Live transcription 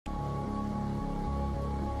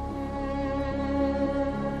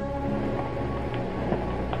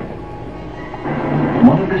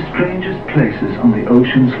places on the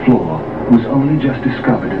ocean's floor was only just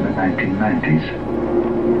discovered in the 1990s.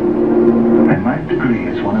 And Mike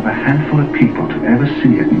DeGruy is one of a handful of people to ever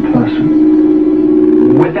see it in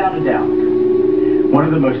person. Without a doubt, one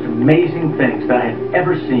of the most amazing things that I had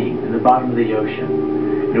ever seen in the bottom of the ocean,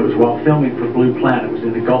 and it was while filming for Blue Planet. It was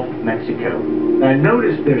in the Gulf of Mexico. And I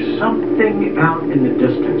noticed there's something out in the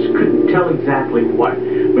distance, couldn't tell exactly what,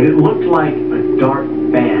 but it looked like a dark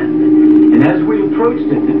band. And as we approached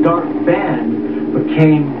it, the dark band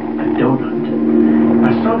became a donut.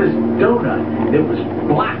 I saw this donut that was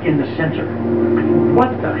black in the center.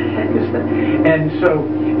 What the heck is that? And so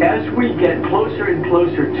as we get closer and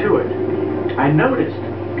closer to it, I noticed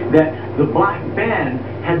that the black band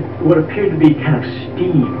had what appeared to be kind of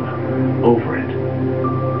steam over it.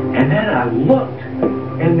 And then I looked,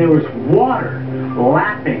 and there was water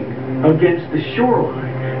lapping against the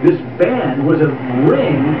shoreline. This band was a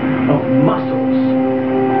ring of mussels.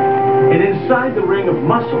 And inside the ring of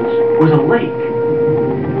mussels was a lake.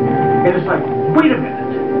 And it's like, wait a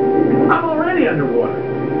minute, I'm already underwater.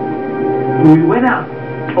 We went out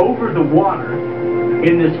over the water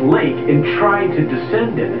in this lake and tried to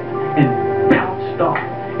descend in it and bounced off.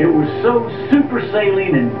 It was so super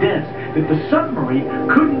saline and dense that the submarine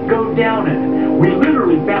couldn't go down in it. We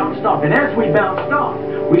literally bounced off, and as we bounced off,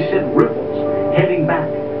 we sent ripples heading back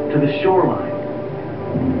to the shoreline.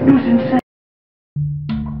 It was insane.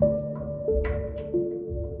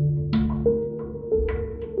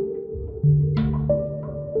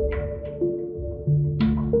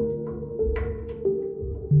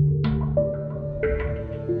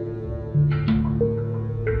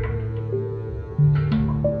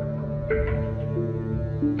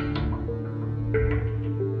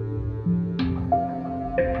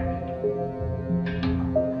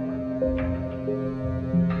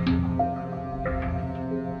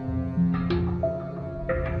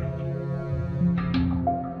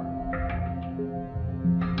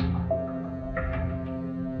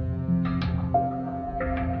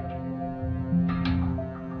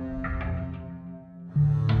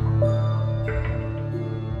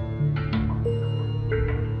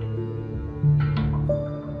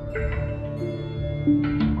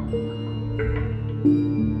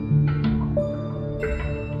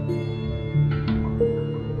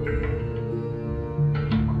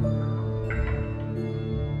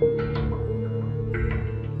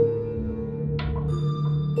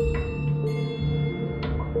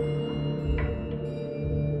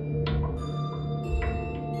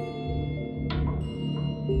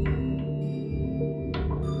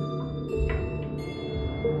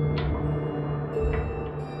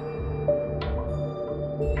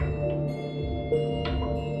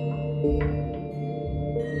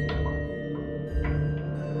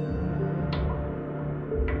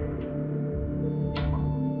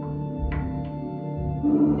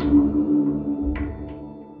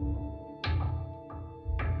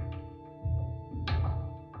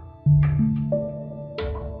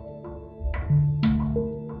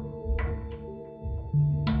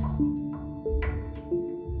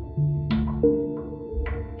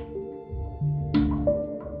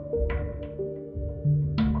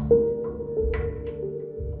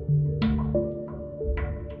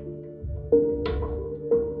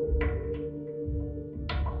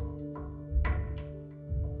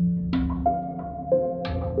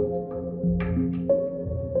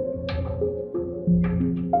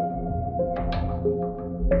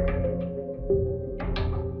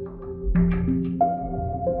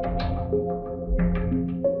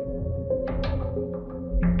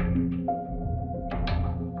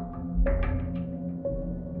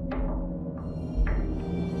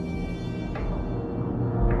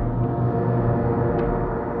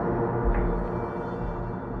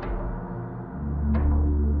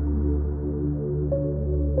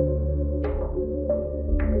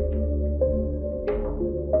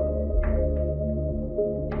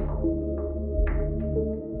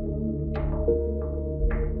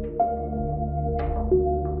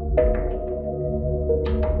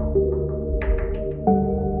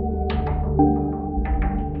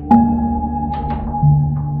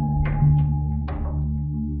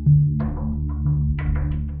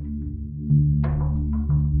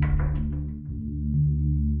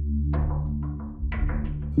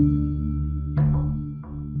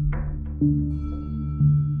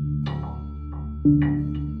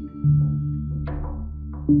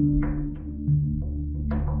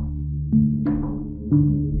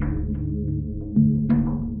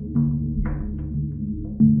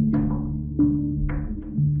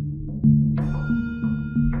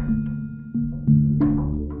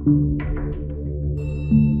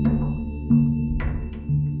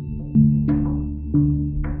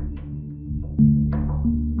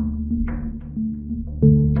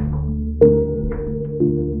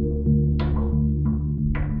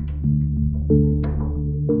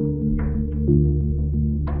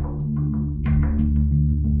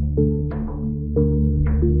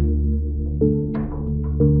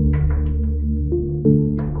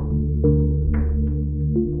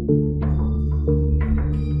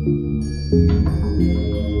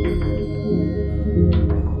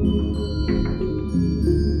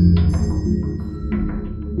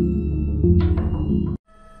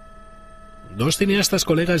 Dos cineastas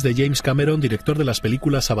colegas de James Cameron, director de las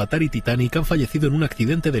películas Avatar y Titanic, han fallecido en un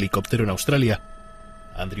accidente de helicóptero en Australia.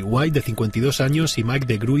 Andrew White, de 52 años, y Mike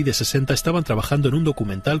DeGruy, de 60, estaban trabajando en un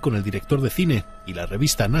documental con el director de cine y la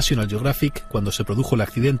revista National Geographic cuando se produjo el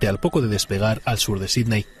accidente al poco de despegar al sur de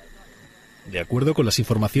Sydney. De acuerdo con las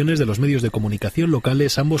informaciones de los medios de comunicación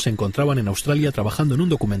locales, ambos se encontraban en Australia trabajando en un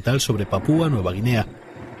documental sobre Papúa Nueva Guinea.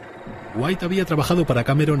 White había trabajado para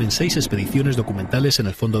Cameron en 6 expediciones documentales en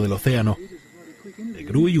el fondo del océano.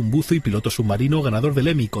 DeGruy, un buzo y piloto submarino ganador del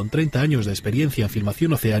Emmy con 30 años de experiencia en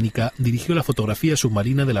filmación oceánica, dirigió la fotografía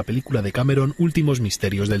submarina de la película de Cameron Últimos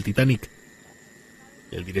misterios del Titanic.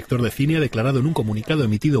 El director de cine ha declarado en un comunicado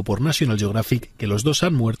emitido por National Geographic que los dos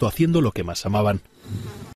han muerto haciendo lo que más amaban.